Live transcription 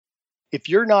if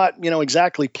you're not,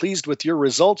 exactly pleased with your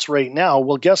results right now,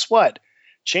 well, guess what?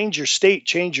 Change your state,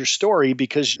 change your story,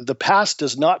 because the past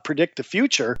does not predict the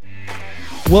future.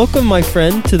 Welcome, my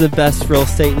friend, to the best real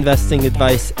estate investing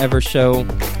advice ever show.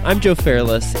 I'm Joe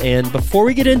Fairless, and before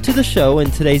we get into the show in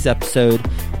today's episode,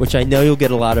 which I know you'll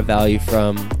get a lot of value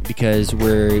from because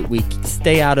we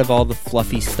stay out of all the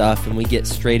fluffy stuff and we get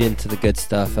straight into the good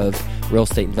stuff of real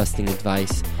estate investing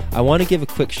advice, I want to give a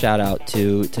quick shout out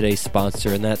to today's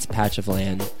sponsor, and that's Patch of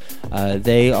Land.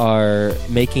 They are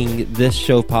making this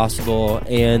show possible,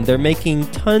 and they're making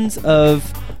tons of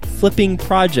flipping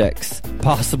projects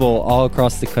possible all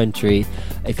across the country.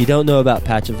 If you don't know about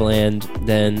Patch of Land,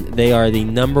 then they are the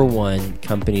number one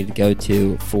company to go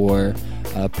to for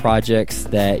projects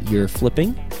that you're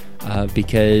flipping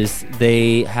because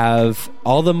they have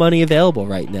all the money available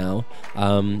right now.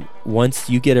 Once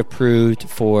you get approved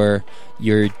for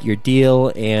your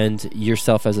deal and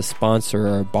yourself as a sponsor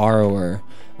or a borrower,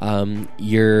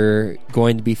 you're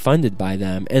going to be funded by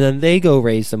them, and then they go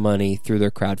raise the money through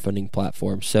their crowdfunding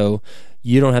platform. So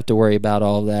you don't have to worry about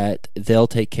all that. They'll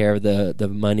take care of the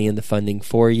money and the funding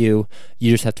for you.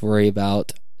 You just have to worry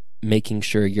about making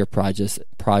sure your project's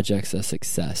a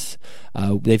success.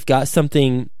 They've got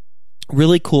something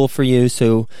really cool for you.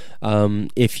 So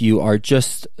if you are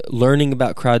just learning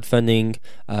about crowdfunding,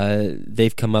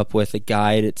 they've come up with a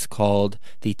guide. It's called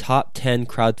the Top 10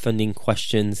 Crowdfunding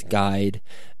Questions Guide.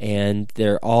 And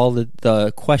they're all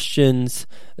the questions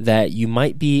that you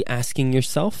might be asking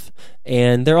yourself.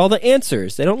 And they're all the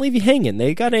answers. They don't leave you hanging.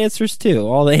 They got answers too.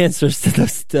 All the answers to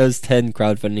those 10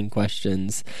 crowdfunding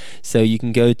questions. So you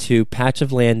can go to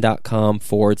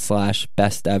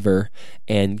patchofland.com/best ever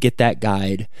and get that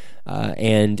guide.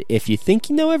 And if you think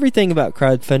you know everything about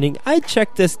crowdfunding, I'd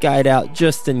check this guide out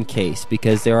just in case,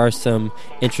 because there are some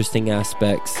interesting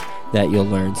aspects that you'll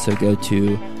learn. So go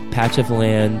to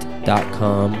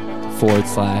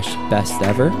patchofland.com/best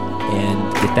ever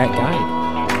and get that guide.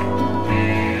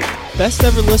 Best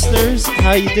ever listeners,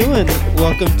 how you doing?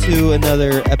 Welcome to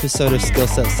another episode of Skill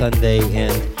Set Sunday,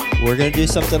 and we're going to do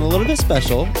something a little bit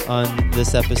special on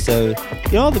this episode.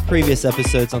 All the previous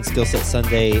episodes on Skill Set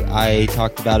Sunday, I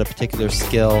talked about a particular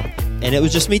skill, and it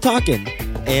was just me talking.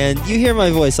 And you hear my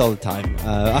voice all the time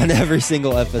on every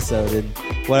single episode. And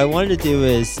what I wanted to do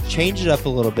is change it up a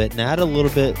little bit and add a little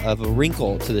bit of a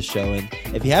wrinkle to the show. And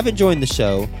if you haven't joined the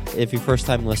show, if you're a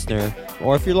first-time listener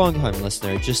or if you're a long-time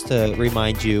listener, just to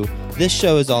remind you, this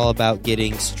show is all about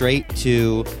getting straight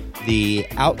to the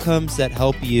outcomes that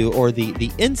help you, or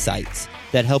the insights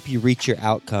that help you reach your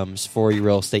outcomes for your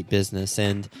real estate business.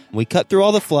 And we cut through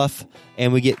all the fluff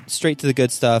and we get straight to the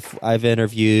good stuff. I've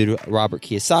interviewed Robert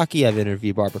Kiyosaki. I've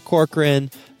interviewed Barbara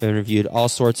Corcoran. I've interviewed all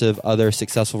sorts of other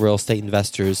successful real estate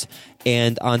investors.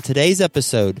 And on today's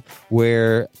episode,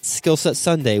 where Skill Set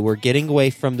Sunday, we're getting away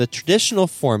from the traditional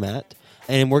format,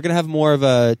 and we're going to have more of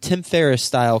a Tim Ferriss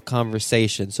style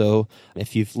conversation. So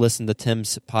if you've listened to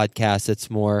Tim's podcast, it's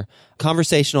more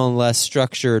conversational and less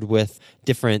structured with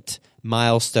different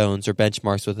milestones or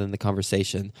benchmarks within the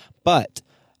conversation. But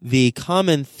the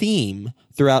common theme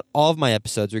throughout all of my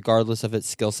episodes, regardless of it's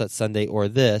Skill Set Sunday or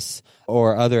this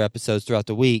or other episodes throughout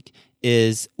the week,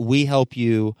 is we help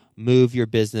you move your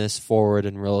business forward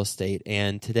in real estate.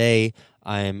 And today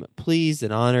I'm pleased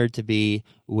and honored to be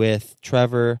with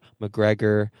Trevor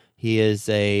McGregor. He is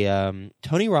a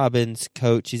Tony Robbins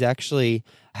coach. He's actually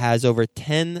has over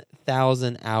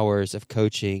 10,000 hours of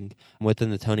coaching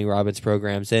within the Tony Robbins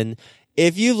programs. And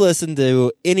if you've listened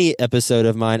to any episode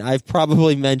of mine, I've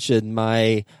probably mentioned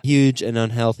my huge and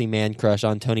unhealthy man crush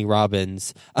on Tony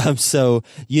Robbins. So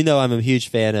I'm a huge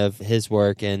fan of his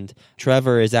work. And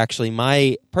Trevor is actually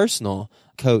my personal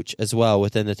coach as well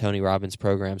within the Tony Robbins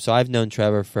program. So I've known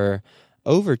Trevor for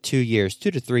over 2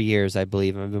 to 3 years, I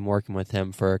believe. I've been working with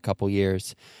him for a couple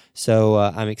years. So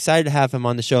I'm excited to have him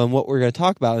on the show. And what we're going to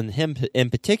talk about in him in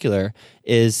particular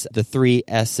is the 3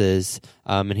 S's,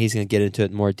 and he's going to get into it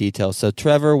in more detail. So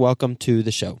Trevor, welcome to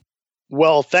the show.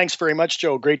 Well, thanks very much,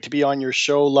 Joe. Great to be on your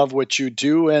show. Love what you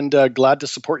do, and glad to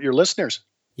support your listeners.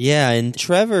 Yeah, and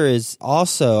Trevor is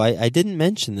also, I didn't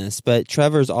mention this, but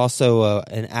Trevor is also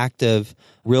an active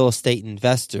real estate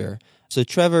investor. So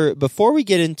Trevor, before we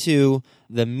get into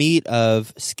the meat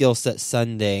of Skill Set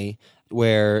Sunday,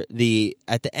 where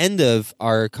at the end of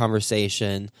our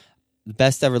conversation, the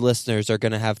best ever listeners are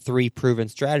going to have 3 proven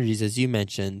strategies, as you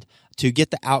mentioned, to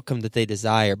get the outcome that they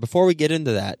desire. Before we get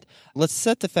into that, let's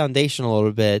set the foundation a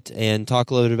little bit and talk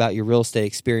a little bit about your real estate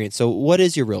experience. So what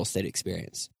is your real estate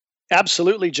experience?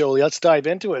 Absolutely, Jolie. Let's dive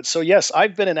into it. So yes,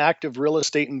 I've been an active real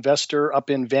estate investor up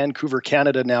in Vancouver,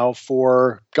 Canada now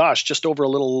for, just over a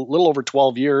little over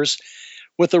 12 years.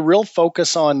 with a real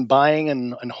focus on buying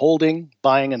and holding,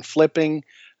 buying and flipping,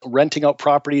 renting out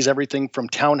properties, everything from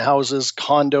townhouses,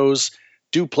 condos,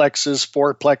 duplexes,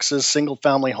 fourplexes, single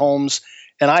family homes.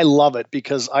 And I love it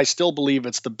because I still believe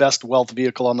it's the best wealth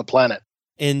vehicle on the planet.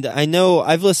 And I know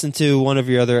I've listened to one of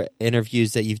your other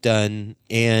interviews that you've done,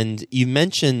 and you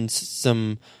mentioned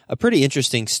a pretty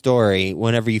interesting story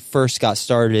whenever you first got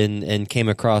started and came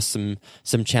across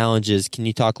some challenges. Can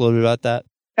you talk a little bit about that?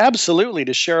 Absolutely.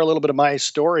 To share a little bit of my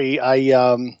story,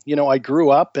 I grew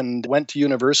up and went to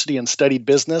university and studied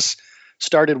business,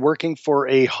 started working for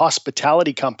a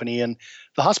hospitality company, and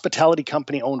the hospitality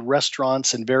company owned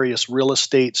restaurants and various real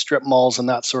estate, strip malls, and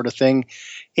that sort of thing.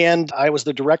 And I was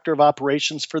the director of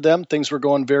operations for them. Things were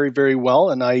going very, very well,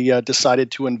 and I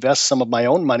decided to invest some of my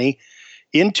own money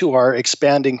into our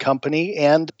expanding company,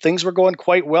 and things were going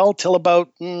quite well till about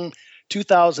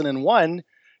 2001.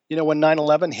 When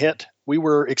 9/11 hit, we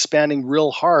were expanding real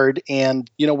hard, and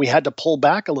we had to pull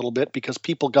back a little bit because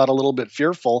people got a little bit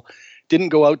fearful, didn't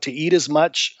go out to eat as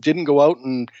much, didn't go out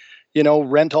and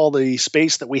rent all the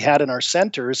space that we had in our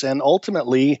centers. And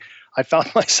ultimately, I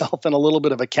found myself in a little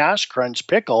bit of a cash crunch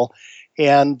pickle,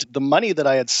 and the money that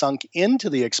I had sunk into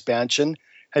the expansion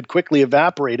had quickly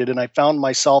evaporated, and I found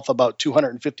myself about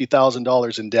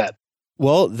 $250,000 in debt.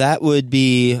 Well, that would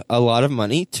be a lot of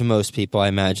money to most people, I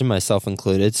imagine, myself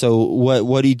included. So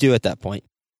what do you do at that point?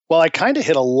 Well, I kind of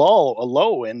hit a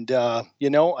low, and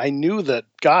I knew that,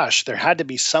 gosh, there had to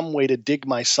be some way to dig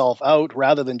myself out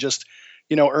rather than just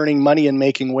earning money and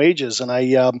making wages. And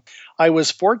I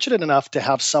was fortunate enough to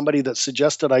have somebody that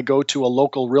suggested I go to a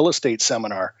local real estate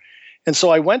seminar. And so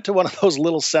I went to one of those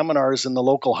little seminars in the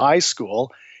local high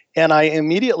school, and I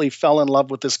immediately fell in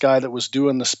love with this guy that was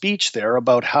doing the speech there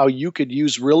about how you could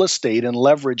use real estate and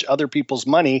leverage other people's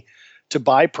money to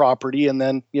buy property and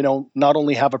then, not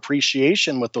only have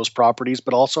appreciation with those properties,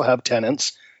 but also have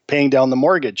tenants paying down the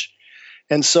mortgage.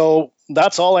 And so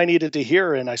that's all I needed to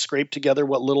hear. And I scraped together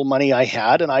what little money I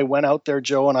had. And I went out there,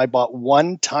 Joe, and I bought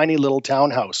one tiny little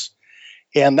townhouse.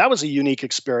 And that was a unique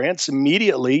experience.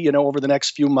 Immediately, over the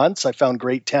next few months, I found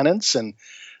great tenants and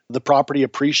the property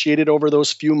appreciated over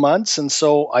those few months. And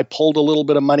so I pulled a little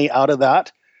bit of money out of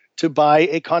that to buy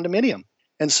a condominium.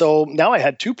 And so now I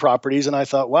had two properties, and I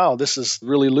thought, wow, this is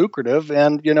really lucrative.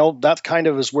 And, that kind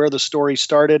of is where the story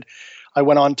started. I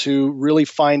went on to really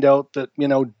find out that,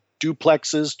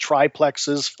 duplexes,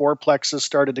 triplexes, fourplexes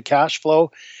started to cash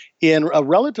flow in a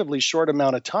relatively short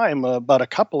amount of time, about a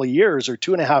couple of years or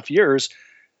 2.5 years.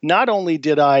 Not only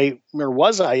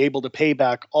was I able to pay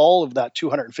back all of that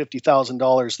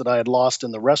 $250,000 that I had lost in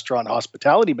the restaurant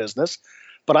hospitality business,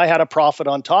 but I had a profit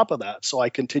on top of that. So I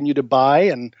continued to buy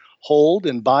and hold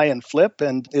and buy and flip,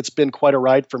 and it's been quite a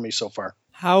ride for me so far.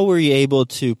 How were you able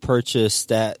to purchase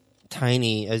that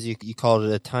tiny, as you called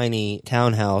it, a tiny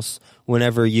townhouse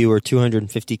whenever you were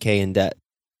 $250K in debt?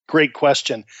 Great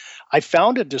question. I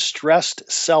found a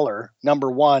distressed seller,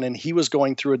 number one, and he was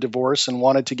going through a divorce and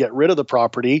wanted to get rid of the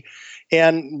property.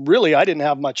 And really, I didn't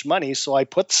have much money, so I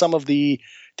put some of the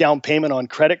down payment on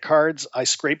credit cards. I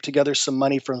scraped together some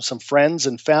money from some friends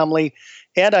and family,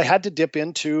 and I had to dip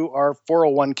into our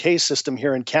 401k system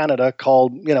here in Canada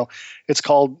called,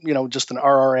 just an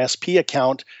RRSP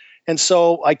account. And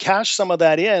so I cashed some of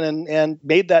that in and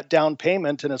made that down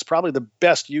payment. And it's probably the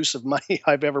best use of money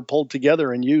I've ever pulled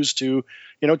together and used to,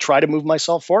 try to move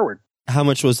myself forward. How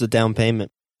much was the down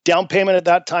payment? Down payment at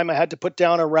that time, I had to put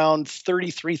down around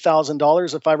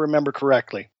 $33,000, if I remember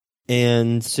correctly.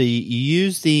 And so you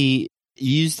used the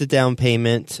down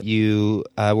payment. You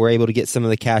were able to get some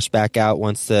of the cash back out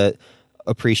once the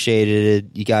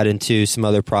appreciated. You got into some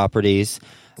other properties.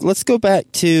 Let's go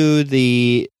back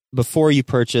to before you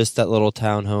purchased that little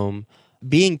townhome,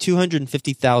 being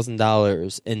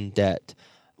 $250,000 in debt.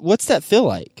 What's that feel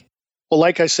like? Well,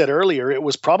 like I said earlier, it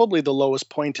was probably the lowest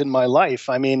point in my life.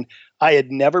 I mean, I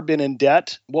had never been in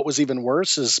debt. What was even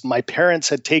worse is my parents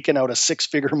had taken out a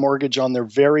 6-figure mortgage on their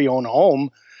very own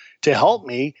home to help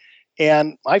me.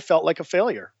 And I felt like a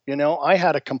failure. I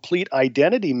had a complete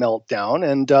identity meltdown.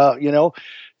 And,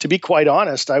 to be quite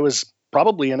honest, I was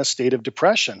probably in a state of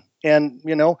depression. And,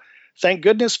 thank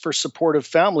goodness for supportive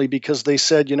family, because they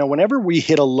said, whenever we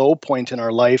hit a low point in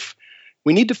our life,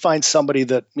 we need to find somebody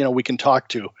that, we can talk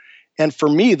to. And for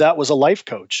me, that was a life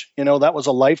coach. That was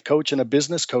a life coach and a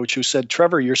business coach who said,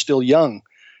 Trevor, you're still young.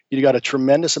 You got a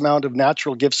tremendous amount of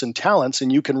natural gifts and talents,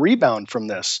 and you can rebound from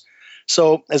this.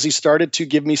 So as he started to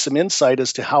give me some insight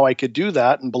as to how I could do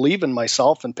that and believe in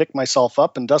myself and pick myself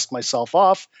up and dust myself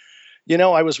off,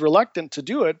 I was reluctant to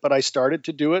do it, but I started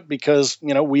to do it because,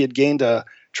 we had gained a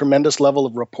tremendous level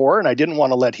of rapport, and I didn't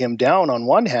want to let him down on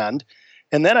one hand.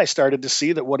 And then I started to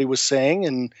see that what he was saying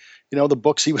and, the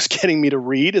books he was getting me to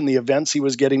read and the events he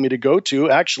was getting me to go to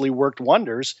actually worked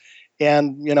wonders.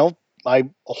 And, I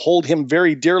hold him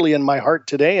very dearly in my heart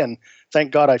today. And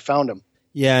thank God I found him.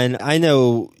 Yeah, and I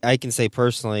know I can say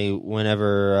personally,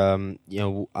 whenever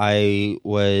I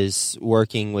was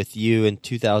working with you in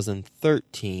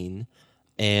 2013,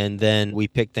 and then we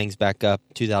picked things back up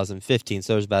 2015.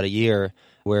 So there was about a year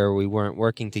where we weren't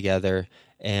working together,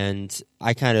 and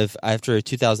I kind of after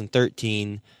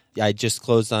 2013, I just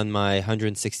closed on my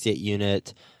 168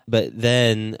 unit, but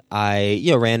then I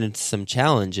ran into some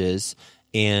challenges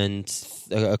and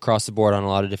across the board on a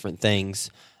lot of different things.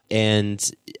 And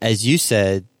as you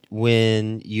said,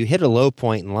 when you hit a low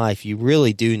point in life, you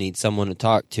really do need someone to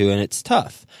talk to, and it's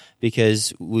tough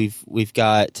because we've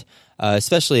got,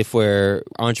 especially if we're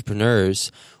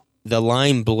entrepreneurs, the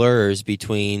line blurs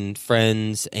between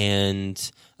friends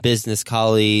and business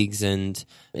colleagues, and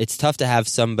it's tough to have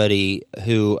somebody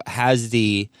who has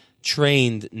the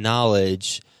trained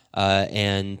knowledge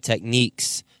and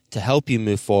techniques to help you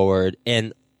move forward,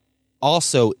 and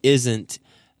also isn't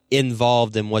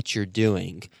involved in what you're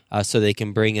doing, so they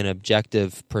can bring an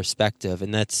objective perspective.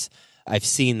 And I've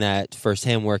seen that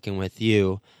firsthand working with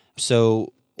you.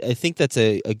 So I think that's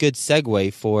a good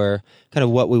segue for kind of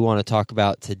what we want to talk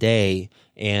about today,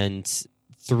 and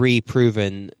 3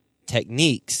 proven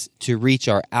techniques to reach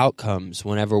our outcomes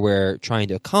whenever we're trying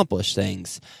to accomplish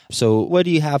things. So what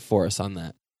do you have for us on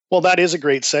that? Well, that is a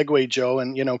great segue, Joe.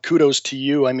 And, kudos to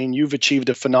you. I mean, you've achieved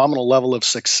a phenomenal level of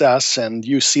success, and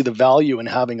you see the value in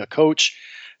having a coach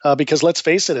because let's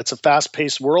face it, it's a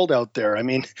fast-paced world out there. I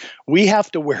mean, we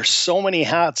have to wear so many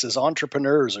hats as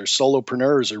entrepreneurs or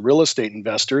solopreneurs or real estate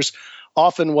investors,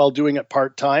 often while doing it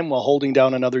part-time, while holding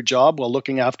down another job, while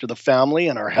looking after the family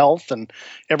and our health and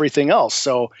everything else.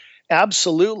 So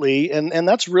absolutely. And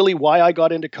that's really why I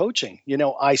got into coaching.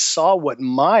 I saw what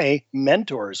my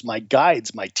mentors, my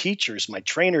guides, my teachers, my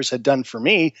trainers had done for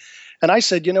me. And I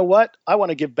said, you know what? I want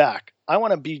to give back. I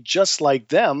want to be just like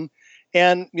them.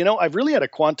 And, I've really had a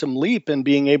quantum leap in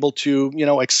being able to,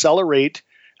 accelerate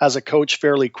as a coach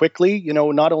fairly quickly,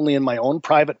 not only in my own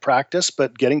private practice,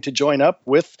 but getting to join up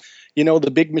with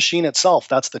the big machine itself.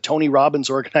 That's the Tony Robbins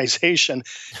organization.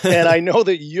 And I know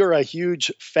that you're a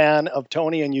huge fan of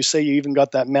Tony, and you say you even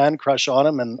got that man crush on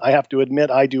him. And I have to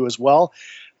admit, I do as well.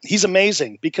 He's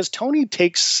amazing because Tony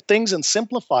takes things and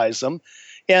simplifies them.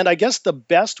 And I guess the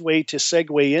best way to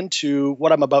segue into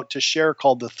what I'm about to share,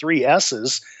 called the 3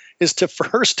 S's, is to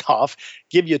first off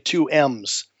give you 2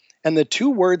 M's. And the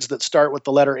 2 words that start with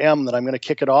the letter M that I'm going to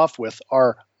kick it off with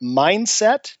are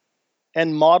mindset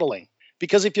and modeling.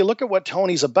 Because if you look at what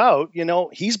Tony's about,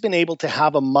 he's been able to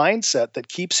have a mindset that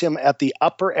keeps him at the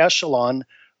upper echelon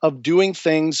of doing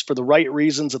things for the right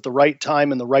reasons at the right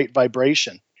time and the right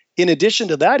vibration. In addition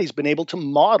to that, he's been able to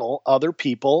model other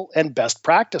people and best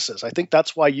practices. I think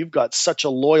that's why you've got such a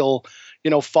loyal,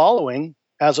 following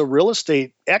as a real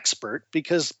estate expert,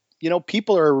 because,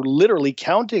 people are literally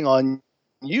counting on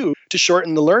you to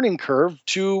shorten the learning curve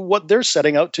to what they're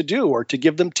setting out to do, or to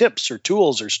give them tips or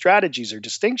tools or strategies or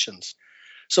distinctions.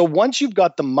 So once you've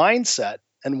got the mindset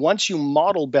and once you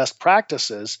model best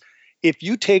practices, if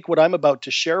you take what I'm about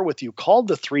to share with you, called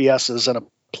the 3 S's, and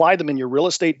apply them in your real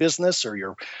estate business or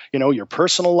your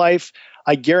personal life,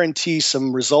 I guarantee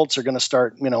some results are going to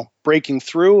start, breaking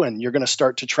through, and you're going to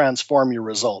start to transform your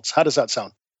results. How does that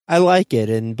sound? I like it.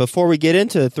 And before we get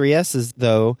into the 3 S's,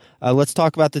 though, let's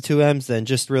talk about the 2 M's then,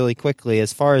 just really quickly.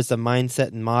 As far as the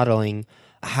mindset and modeling,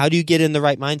 how do you get in the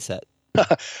right mindset?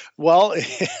 Well,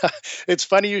 it's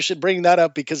funny you should bring that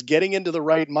up, because getting into the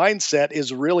right mindset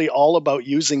is really all about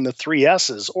using the 3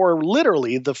 S's, or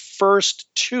literally the first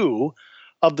 2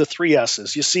 of the 3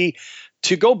 S's. You see,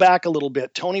 to go back a little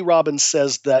bit, Tony Robbins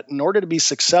says that in order to be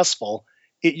successful,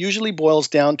 it usually boils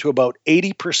down to about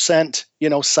 80%,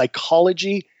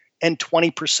 psychology and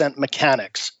 20%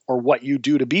 mechanics, or what you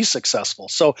do to be successful.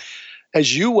 So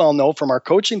as you well know from our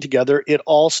coaching together, it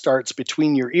all starts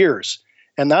between your ears.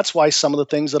 And that's why some of the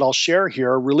things that I'll share here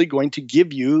are really going to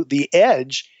give you the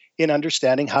edge in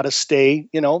understanding how to stay,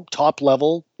 top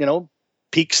level,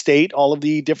 peak state, all of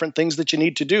the different things that you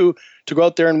need to do to go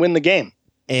out there and win the game.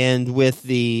 And with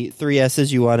the 3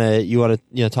 S's, you want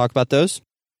to talk about those?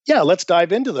 Yeah, let's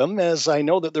dive into them, as I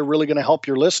know that they're really going to help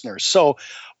your listeners. So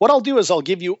what I'll do is I'll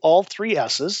give you all 3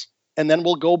 S's, and then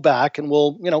we'll go back and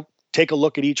we'll, take a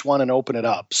look at each one and open it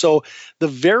up. So the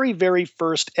very, very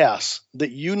first S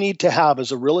that you need to have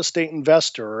as a real estate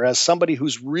investor, or as somebody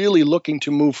who's really looking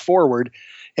to move forward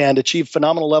and achieve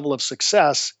phenomenal level of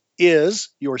success, is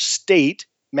your state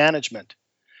management.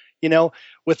 You know,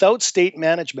 without state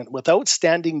management, without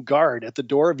standing guard at the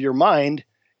door of your mind,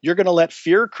 you're going to let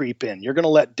fear creep in. You're going to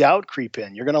let doubt creep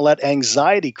in. You're going to let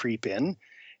anxiety creep in.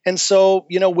 And so,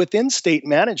 within state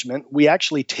management, we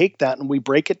actually take that and we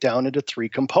break it down into three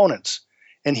components.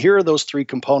 And here are those three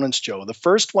components, Joe. The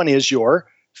first one is your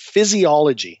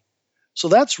physiology. So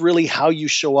that's really how you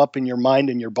show up in your mind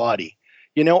and your body.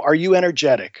 Are you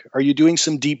energetic? Are you doing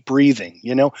some deep breathing?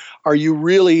 Are you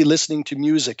really listening to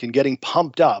music and getting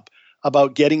pumped up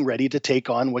about getting ready to take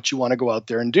on what you want to go out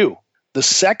there and do? The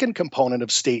second component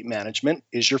of state management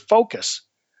is your focus.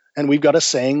 And we've got a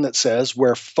saying that says,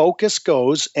 where focus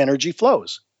goes, energy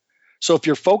flows. So if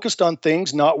you're focused on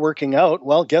things not working out,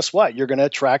 well, guess what? You're going to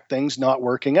attract things not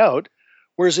working out.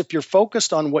 Whereas if you're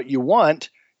focused on what you want,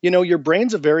 your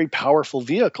brain's a very powerful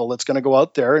vehicle that's going to go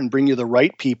out there and bring you the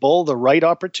right people, the right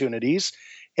opportunities,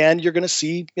 and you're going to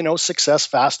see, success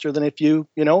faster than if you,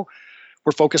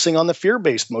 were focusing on the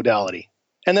fear-based modality.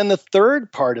 And then the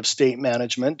third part of state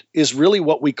management is really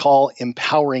what we call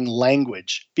empowering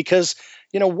language, because,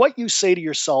 what you say to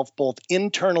yourself, both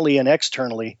internally and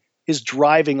externally, is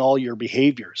driving all your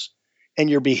behaviors. And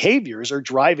your behaviors are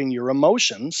driving your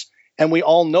emotions. And we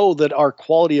all know that our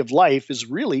quality of life is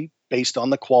really based on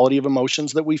the quality of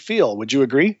emotions that we feel. Would you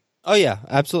agree? Oh, yeah,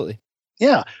 absolutely.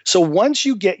 Yeah. So once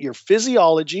you get your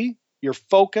physiology, your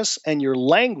focus, and your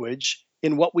language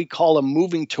in what we call a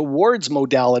moving towards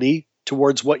modality,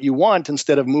 towards what you want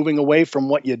instead of moving away from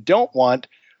what you don't want,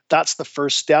 that's the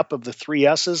first step of the 3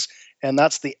 S's. And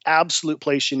that's the absolute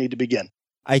place you need to begin.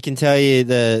 I can tell you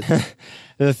the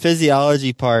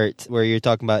physiology part where you're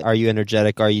talking about, are you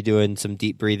energetic? Are you doing some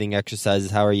deep breathing exercises?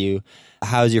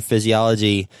 How's your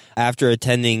physiology? After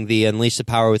attending the Unleash the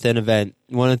Power Within event,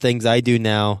 one of the things I do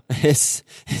now is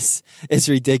it's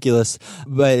ridiculous,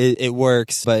 but it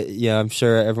works. But yeah, I'm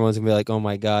sure everyone's gonna be like, oh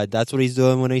my God, that's what he's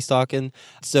doing when he's talking.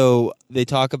 So they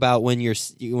talk about when you're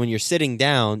sitting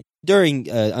down during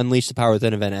Unleash the Power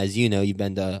Within event, as you know, you've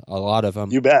been to a lot of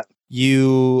them. You bet.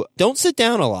 You don't sit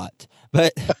down a lot,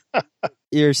 but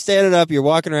you're standing up, you're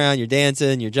walking around, you're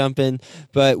dancing, you're jumping.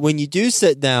 But when you do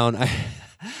sit down,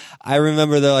 I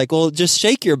remember they're like, well, just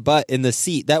shake your butt in the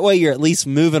seat. That way you're at least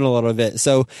moving a little bit.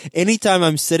 So anytime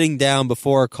I'm sitting down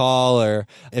before a call, or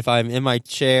if I'm in my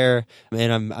chair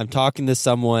and I'm talking to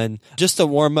someone, just to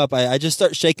warm up, I just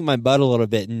start shaking my butt a little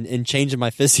bit and changing my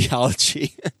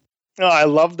physiology. Oh, I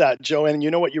love that, Joe. And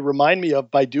what you remind me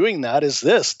of by doing that is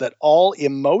that all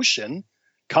emotion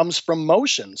comes from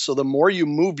motion. So the more you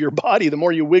move your body, the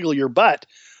more you wiggle your butt,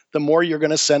 the more you're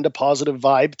going to send a positive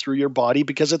vibe through your body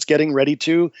because it's getting ready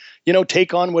to,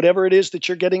 take on whatever it is that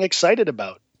you're getting excited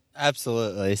about.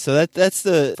 Absolutely. So that's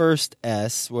the first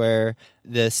S, where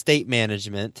the state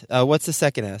management. What's the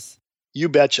second S? You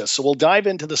betcha. So we'll dive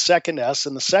into the second S,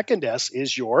 and the second S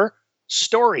is your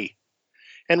story.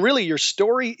 And really, your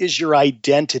story is your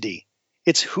identity.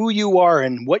 It's who you are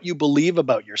and what you believe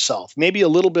about yourself. Maybe a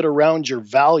little bit around your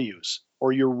values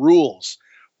or your rules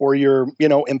or your,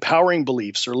 empowering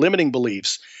beliefs or limiting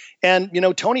beliefs. And,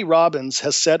 Tony Robbins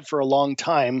has said for a long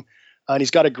time, and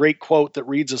he's got a great quote that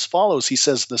reads as follows. He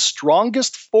says, the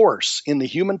strongest force in the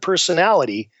human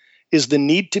personality is the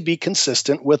need to be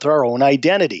consistent with our own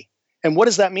identity. And what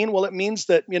does that mean? Well, it means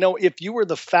that, if you were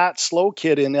the fat, slow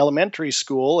kid in elementary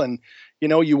school and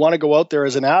you want to go out there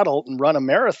as an adult and run a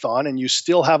marathon and you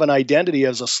still have an identity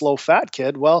as a slow, fat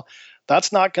kid, well,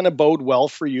 that's not going to bode well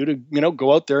for you to,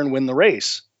 go out there and win the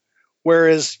race.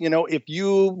 Whereas, if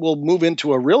you will move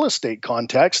into a real estate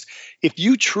context, if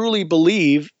you truly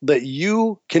believe that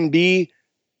you can be,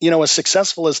 as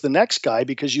successful as the next guy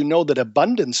because you know that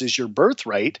abundance is your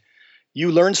birthright, you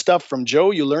learn stuff from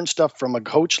Joe, you learn stuff from a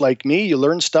coach like me, you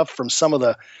learn stuff from some of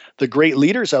the great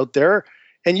leaders out there.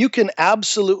 And you can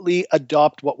absolutely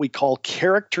adopt what we call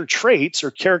character traits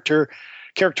or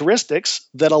characteristics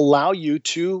that allow you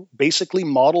to basically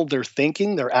model their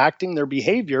thinking, their acting, their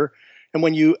behavior. And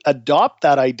when you adopt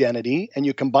that identity and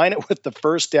you combine it with the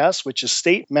first S, which is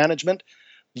state management,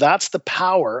 that's the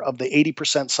power of the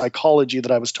 80% psychology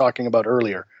that I was talking about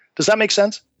earlier. Does that make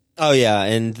sense? Oh, yeah.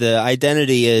 And the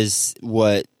identity is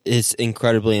what is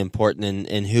incredibly important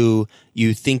in who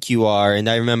you think you are. And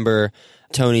I remember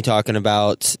Tony talking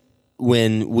about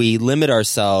when we limit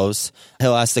ourselves,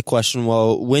 he'll ask the question,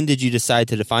 well, when did you decide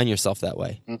to define yourself that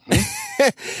way?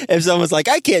 Mm-hmm. If someone's like,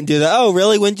 I can't do that. Oh,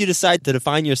 really? When did you decide to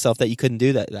define yourself that you couldn't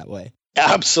do that way?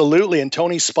 Absolutely. And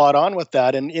Tony's spot on with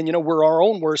that. And we're our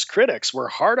own worst critics. We're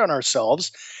hard on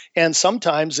ourselves. And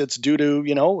sometimes it's due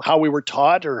to, how we were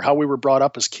taught or how we were brought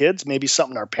up as kids, maybe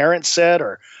something our parents said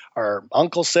or our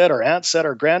uncle said, our aunt said,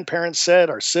 our grandparents said,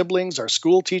 our siblings, our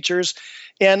school teachers.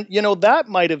 And, that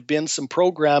might have been some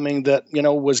programming that,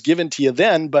 was given to you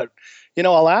then. But,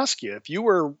 I'll ask you, if you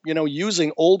were,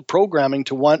 using old programming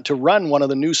to want to run one of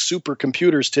the new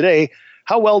supercomputers today,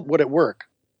 how well would it work?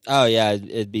 Oh, yeah,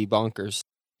 it'd be bonkers.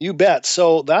 You bet.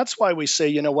 So that's why we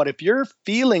say, if you're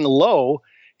feeling low,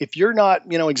 if you're not,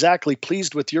 exactly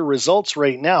pleased with your results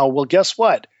right now, well, guess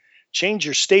what? Change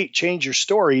your state, change your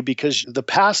story, because the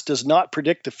past does not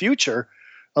predict the future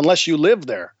unless you live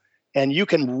there. And you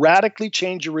can radically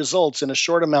change your results in a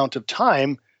short amount of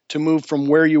time to move from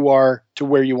where you are to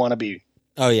where you want to be.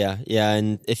 Oh, yeah. Yeah.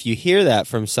 And if you hear that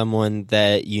from someone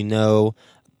that you know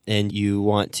and you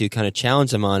want to kind of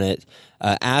challenge them on it,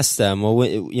 ask them,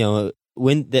 well,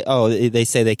 they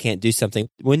say they can't do something.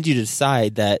 When did you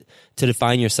decide that to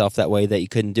define yourself that way, that you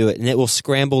couldn't do it? And it will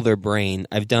scramble their brain.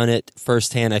 I've done it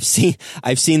firsthand. I've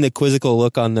seen the quizzical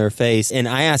look on their face, and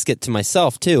I ask it to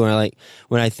myself too. And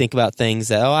when I think about things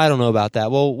that, I don't know about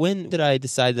that. Well, when did I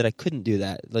decide that I couldn't do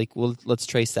that? Well, let's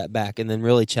trace that back, and then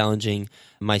really challenging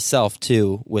myself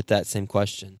too with that same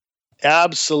question.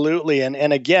 Absolutely.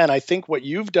 And again, I think what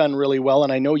you've done really well,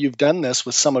 and I know you've done this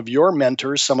with some of your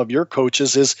mentors, some of your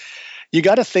coaches, is you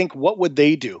got to think, what would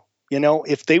they do?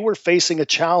 If they were facing a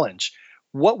challenge,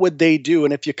 what would they do?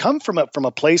 And if you come from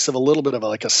a place of a little bit of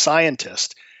like a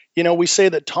scientist, we say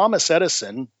that Thomas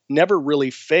Edison never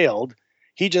really failed.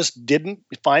 He just didn't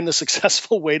find the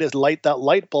successful way to light that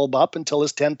light bulb up until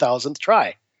his 10,000th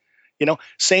try.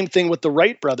 Same thing with the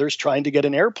Wright brothers trying to get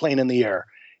an airplane in the air.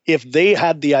 If they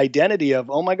had the identity of,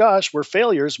 oh my gosh, we're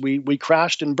failures, we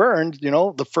crashed and burned,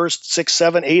 the first 6,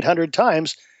 7, 800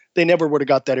 times, they never would have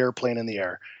got that airplane in the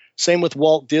air. Same with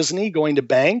Walt Disney going to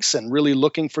banks and really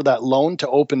looking for that loan to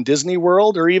open Disney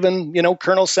World, or even,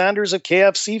 Colonel Sanders of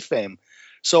KFC fame.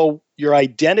 So your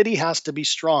identity has to be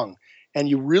strong, and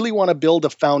you really want to build a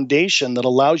foundation that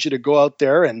allows you to go out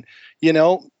there and,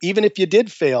 even if you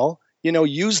did fail,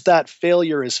 use that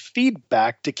failure as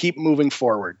feedback to keep moving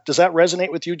forward. Does that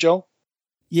resonate with you, Joe?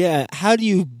 Yeah. How do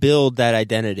you build that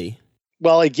identity?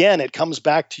 Well, again, it comes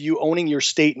back to you owning your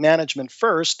state management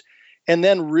first, and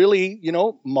then really,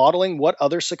 modeling what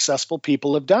other successful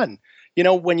people have done.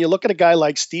 When you look at a guy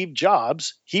like Steve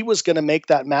Jobs, he was going to make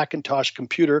that Macintosh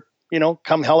computer,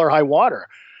 come hell or high water.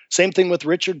 Same thing with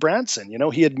Richard Branson.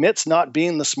 He admits not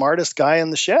being the smartest guy in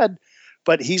the shed,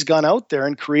 but he's gone out there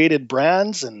and created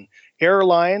brands and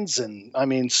airlines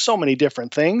and, so many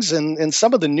different things. And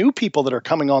some of the new people that are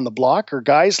coming on the block are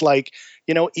guys like,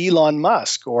 Elon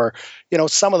Musk, or,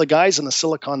 some of the guys in the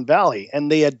Silicon Valley,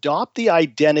 and they adopt the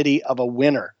identity of a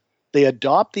winner. They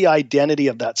adopt the identity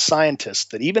of that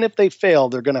scientist, that even if they fail,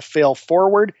 they're going to fail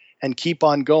forward and keep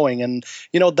on going. And,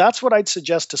 that's what I'd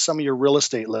suggest to some of your real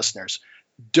estate listeners.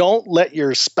 Don't let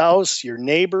your spouse, your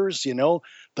neighbors,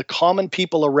 the common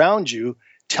people around you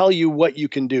tell you what you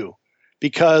can do.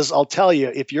 Because I'll tell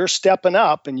you, if you're stepping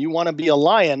up and you want to be a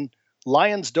lion,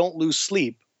 lions don't lose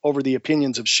sleep over the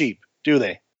opinions of sheep, do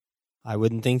they? I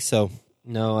wouldn't think so.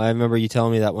 No, I remember you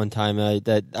telling me that one time.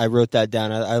 I wrote that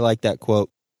down. I like that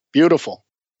quote. Beautiful.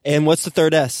 And what's the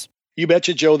third S? You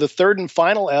betcha, Joe. The third and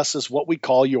final S is what we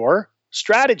call your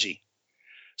strategy.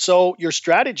 So your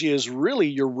strategy is really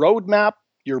your roadmap,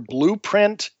 your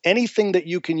blueprint, anything that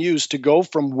you can use to go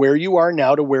from where you are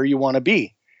now to where you want to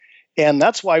be. And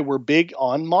that's why we're big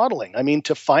on modeling.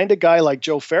 To find a guy like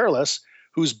Joe Fairless,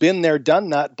 who's been there,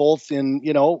 done that, both in,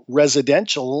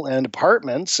 residential and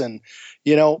apartments and,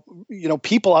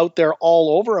 people out there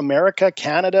all over America,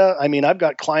 Canada. I've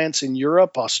got clients in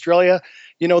Europe, Australia,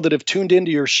 that have tuned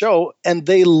into your show, and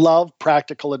they love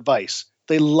practical advice.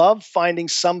 They love finding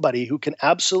somebody who can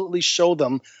absolutely show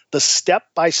them the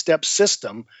step-by-step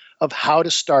system of how to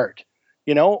start,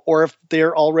 or if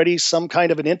they're already some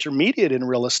kind of an intermediate in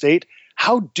real estate,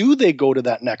 how do they go to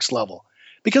that next level?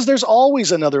 Because there's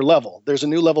always another level. There's a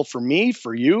new level for me,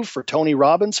 for you, for Tony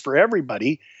Robbins, for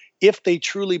everybody, if they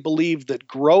truly believe that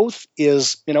growth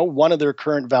is, one of their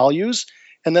current values,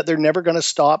 and that they're never going to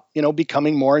stop,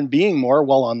 becoming more and being more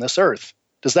while on this earth.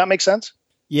 Does that make sense?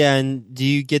 Yeah. And do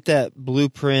you get that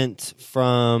blueprint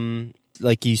from,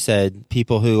 like you said,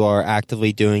 people who are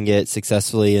actively doing it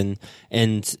successfully?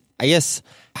 And I guess,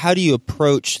 how do you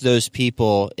approach those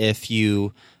people if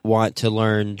you want to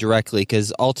learn directly?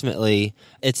 Because ultimately,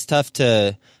 it's tough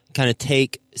to kind of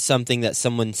take something that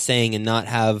someone's saying and not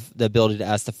have the ability to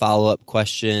ask the follow-up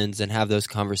questions and have those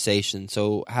conversations.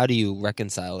 So how do you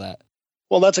reconcile that?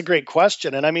 Well, that's a great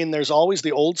question. And there's always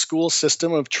the old school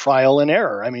system of trial and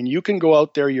error. You can go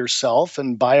out there yourself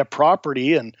and buy a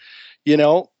property and,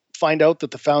 find out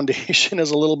that the foundation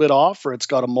is a little bit off, or it's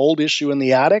got a mold issue in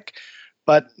the attic.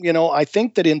 But, I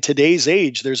think that in today's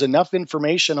age, there's enough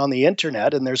information on the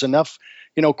internet and there's enough,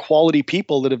 quality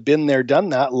people that have been there, done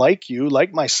that, like you,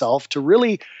 like myself, to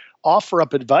really offer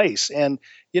up advice. And,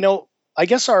 I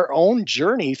guess our own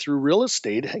journey through real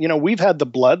estate, we've had the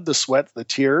blood, the sweat, the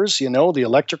tears, the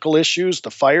electrical issues,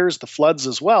 the fires, the floods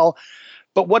as well.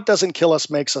 But what doesn't kill us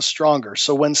makes us stronger.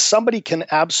 So when somebody can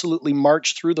absolutely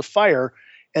march through the fire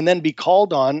and then be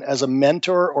called on as a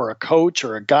mentor or a coach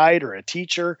or a guide or a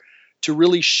teacher to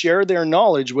really share their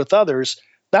knowledge with others,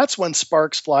 that's when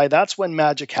sparks fly. That's when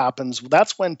magic happens.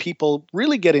 That's when people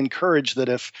really get encouraged that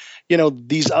if,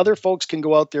 these other folks can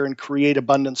go out there and create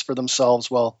abundance for themselves,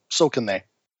 well, so can they.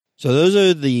 So those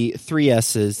are the 3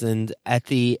 S's. And at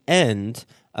the end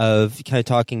of kind of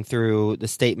talking through the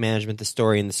state management, the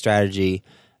story, and the strategy,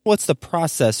 what's the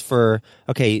process for,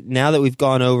 okay, now that we've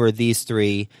gone over these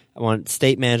 3, I want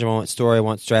state management, I want story, I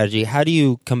want strategy, how do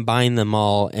you combine them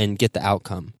all and get the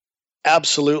outcome?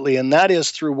 Absolutely. And that is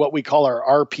through what we call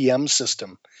our RPM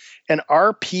system. And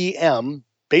RPM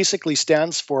basically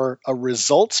stands for a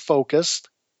results-focused,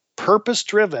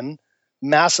 purpose-driven,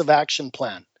 massive action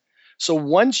plan. So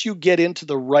once you get into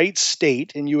the right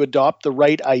state and you adopt the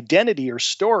right identity or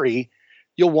story,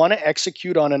 you'll want to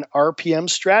execute on an RPM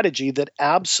strategy that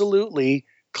absolutely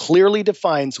clearly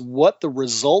defines what the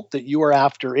result that you are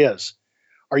after is.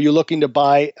 Are you looking to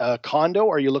buy a condo?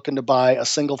 Are you looking to buy a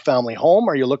single family home?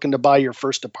 Are you looking to buy your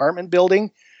first apartment building?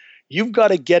 You've got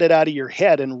to get it out of your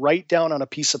head and write down on a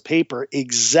piece of paper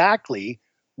exactly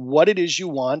what it is you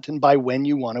want and by when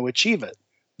you want to achieve it.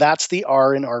 That's the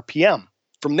R in RPM.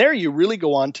 From there, you really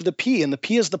go on to the P, and the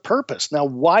P is the purpose. Now,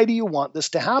 why do you want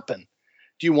this to happen?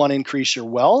 Do you want to increase your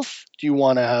wealth? Do you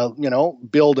want to,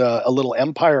 build a little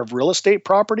empire of real estate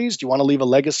properties? Do you want to leave a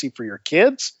legacy for your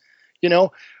kids?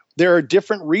 There are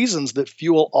different reasons that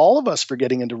fuel all of us for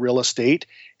getting into real estate,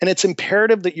 and it's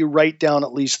imperative that you write down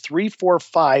at least 3, 4,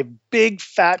 5 big,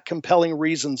 fat, compelling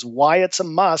reasons why it's a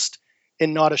must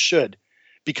and not a should.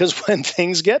 Because when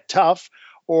things get tough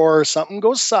or something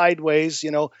goes sideways,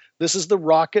 this is the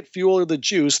rocket fuel or the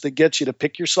juice that gets you to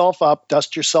pick yourself up,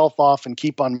 dust yourself off, and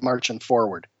keep on marching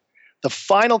forward. The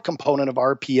final component of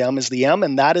RPM is the M,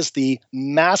 and that is the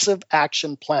massive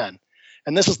action plan.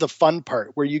 And this is the fun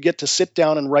part where you get to sit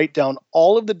down and write down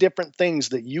all of the different things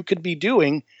that you could be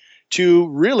doing to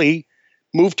really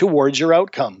move towards your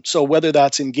outcome. So whether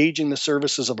that's engaging the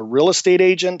services of a real estate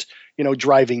agent,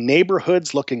 driving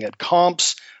neighborhoods, looking at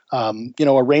comps,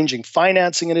 arranging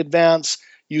financing in advance,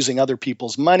 using other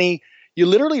people's money, you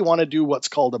literally want to do what's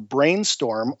called a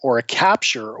brainstorm or a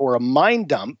capture or a mind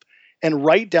dump and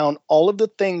write down all of the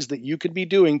things that you could be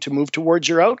doing to move towards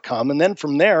your outcome. And then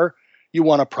from there, you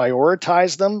want to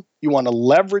prioritize them, you want to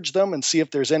leverage them and see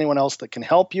if there's anyone else that can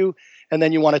help you, and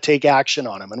then you want to take action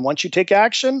on them. And once you take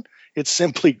action, it's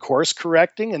simply course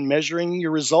correcting and measuring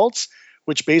your results,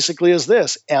 which basically is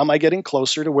this: am I getting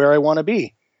closer to where I want to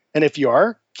be? And if you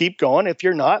are, keep going. If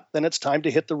you're not, then it's time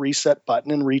to hit the reset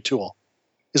button and retool.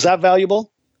 Is that valuable?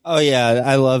 Oh, yeah.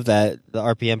 I love that. The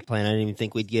RPM plan, I didn't even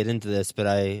think we'd get into this, but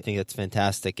I think that's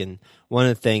fantastic. And one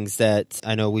of the things that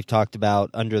I know we've talked about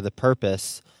under the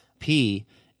purpose P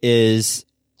is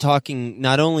talking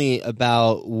not only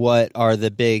about what are the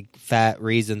big fat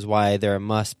reasons why they're a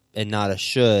must and not a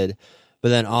should, but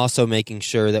then also making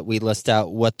sure that we list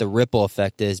out what the ripple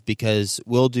effect is, because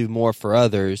we'll do more for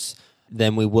others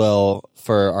than we will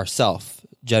for ourselves,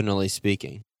 generally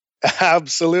speaking.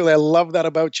 Absolutely. I love that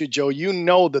about you, Joe. You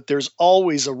know that there's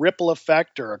always a ripple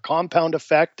effect or a compound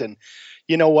effect, and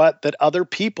you know what? That other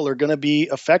people are going to be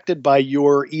affected by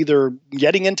your either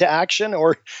getting into action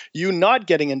or you not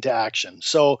getting into action.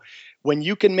 So when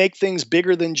you can make things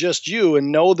bigger than just you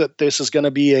and know that this is going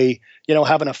to be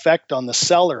have an effect on the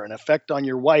seller, an effect on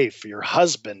your wife, or your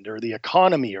husband, or the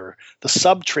economy, or the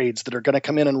sub-trades that are going to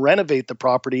come in and renovate the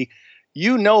property,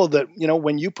 you know that,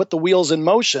 when you put the wheels in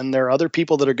motion, there are other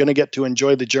people that are going to get to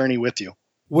enjoy the journey with you.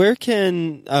 Where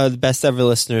can the best ever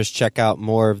listeners check out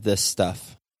more of this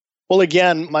stuff? Well,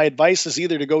 again, my advice is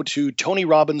either to go to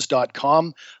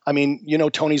TonyRobbins.com. I mean,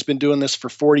 Tony's been doing this for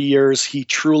 40 years. He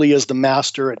truly is the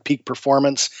master at peak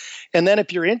performance. And then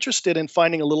if you're interested in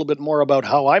finding a little bit more about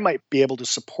how I might be able to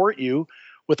support you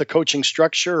with a coaching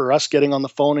structure or us getting on the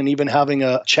phone and even having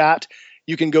a chat,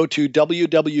 you can go to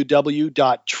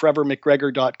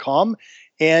www.trevormcgregor.com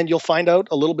and you'll find out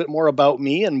a little bit more about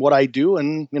me and what I do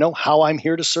and, how I'm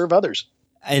here to serve others.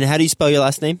 And how do you spell your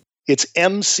last name? It's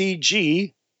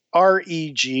MCGREGOR.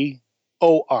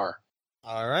 All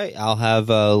right. I'll have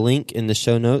a link in the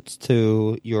show notes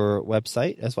to your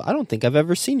website as well. I don't think I've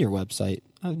ever seen your website.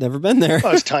 I've never been there.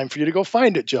 Well, it's time for you to go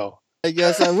find it, Joe. I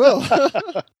guess I will.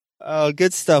 Oh,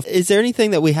 good stuff. Is there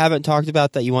anything that we haven't talked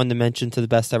about that you wanted to mention to the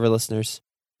best ever listeners?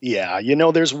 Yeah,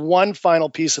 there's one final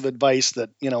piece of advice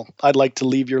that, I'd like to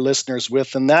leave your listeners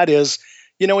with, and that is,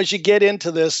 as you get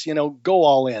into this, go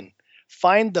all in.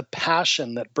 Find the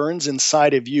passion that burns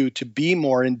inside of you to be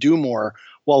more and do more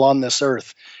while on this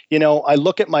earth. I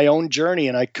look at my own journey,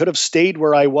 and I could have stayed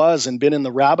where I was and been in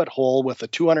the rabbit hole with a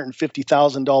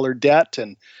 $250,000 debt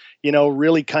and,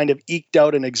 really kind of eked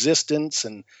out an existence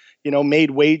and,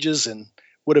 made wages and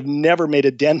would have never made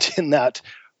a dent in that.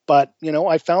 But,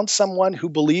 I found someone who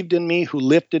believed in me, who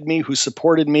lifted me, who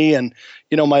supported me, and,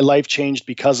 my life changed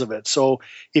because of it. So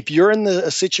if you're in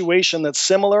a situation that's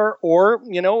similar, or,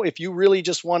 if you really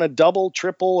just want to double,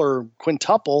 triple, or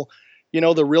quintuple,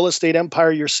 the real estate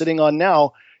empire you're sitting on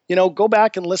now, go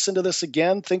back and listen to this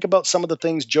again. Think about some of the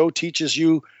things Joe teaches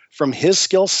you from his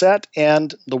skill set,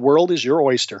 and the world is your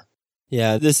oyster.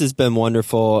 Yeah, this has been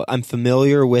wonderful. I'm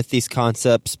familiar with these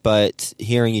concepts, but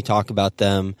hearing you talk about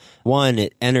them, one,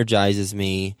 it energizes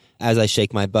me as I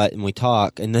shake my butt and we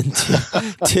talk. And then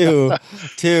two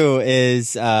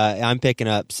is I'm picking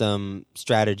up some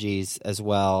strategies as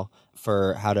well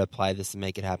for how to apply this and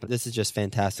make it happen. This is just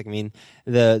fantastic. I mean,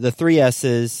 the three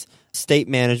S's, state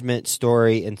management,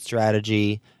 story, and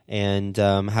strategy. And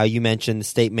how you mentioned the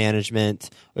state management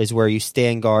is where you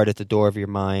stand guard at the door of your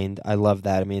mind. I love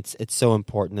that. I mean, it's so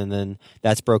important. And then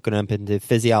that's broken up into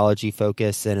physiology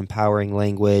focus and empowering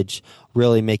language,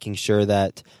 really making sure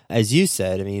that, as you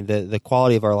said, I mean, the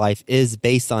quality of our life is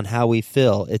based on how we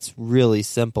feel. It's really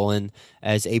simple. And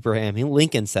as Abraham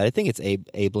Lincoln said, I think it's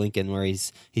Abe Lincoln, where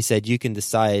he said, you can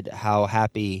decide how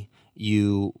happy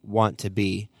you want to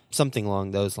be. Something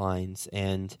along those lines.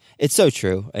 And it's so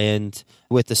true. And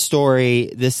with the story,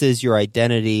 this is your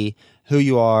identity, who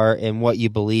you are and what you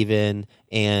believe in.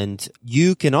 And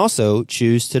you can also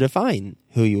choose to define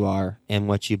who you are and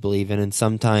what you believe in. And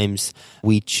sometimes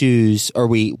we choose, or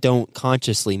we don't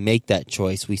consciously make that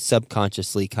choice. We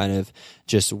subconsciously kind of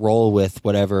just roll with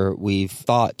whatever we've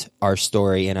thought our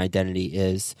story and identity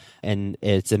is. And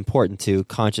it's important to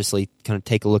consciously kind of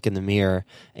take a look in the mirror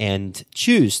and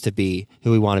choose to be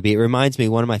who we want to be. It reminds me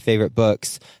of one of my favorite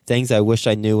books, Things I Wish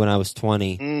I Knew When I Was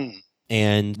 20.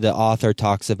 And the author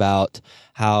talks about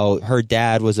how her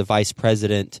dad was a vice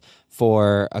president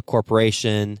for a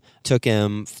corporation, took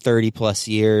him 30 plus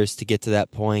years to get to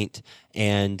that point.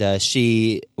 And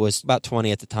she was about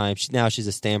 20 at the time. She's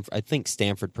a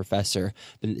Stanford professor.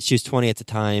 But she was 20 at the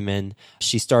time, and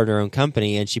she started her own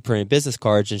company, and she printed business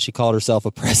cards, and she called herself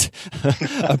a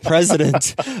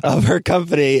president of her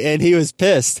company. And he was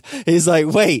pissed. He's like,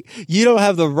 "Wait, you don't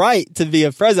have the right to be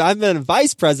a president. I've been a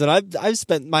vice president. I've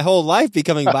spent my whole life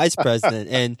becoming vice president."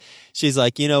 And she's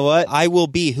like, "You know what? I will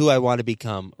be who I want to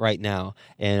become right now."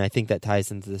 And I think that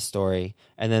ties into the story.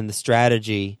 And then the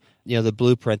strategy, the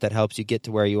blueprint that helps you get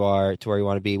to where you are, to where you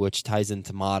want to be, which ties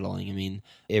into modeling. I mean,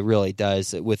 it really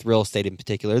does. With real estate in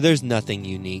particular, there's nothing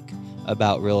unique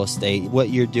about real estate. What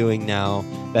you're doing now,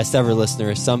 best ever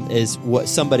listener, is what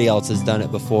somebody else has done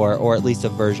it before, or at least a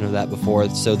version of that before.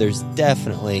 So there's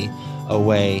definitely a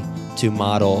way to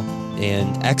model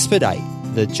and expedite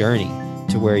the journey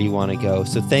to where you want to go.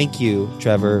 So thank you,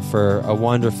 Trevor, for a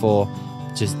wonderful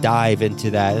just dive into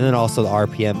that. And then also the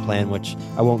RPM plan, which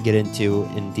I won't get into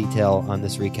in detail on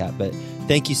this recap. But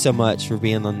thank you so much for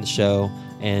being on the show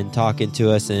and talking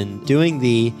to us and doing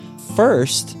the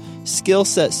first Skill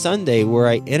Set Sunday where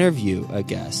I interview a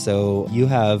guest. So you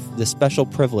have the special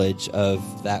privilege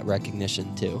of that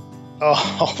recognition too.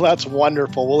 Oh, that's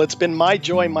wonderful. Well, it's been my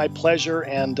joy, my pleasure,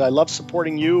 and I love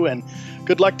supporting you. And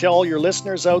good luck to all your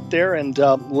listeners out there. And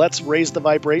let's raise the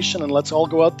vibration, and let's all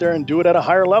go out there and do it at a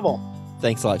higher level.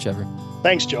 Thanks a lot, Trevor.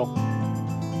 Thanks, Joe.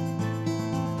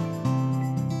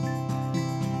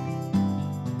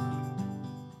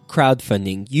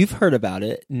 Crowdfunding. You've heard about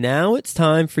it. Now it's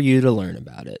time for you to learn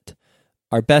about it.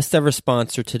 Our best ever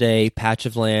sponsor today, Patch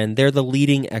of Land, they're the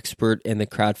leading expert in the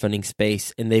crowdfunding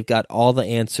space, and they've got all the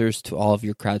answers to all of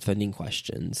your crowdfunding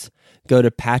questions. Go to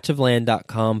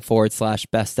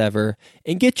patchofland.com/best ever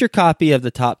and get your copy of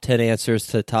the top 10 answers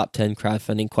to the top 10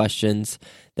 crowdfunding questions.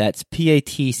 That's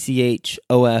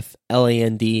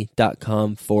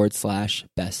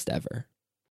patchofland.com/best ever.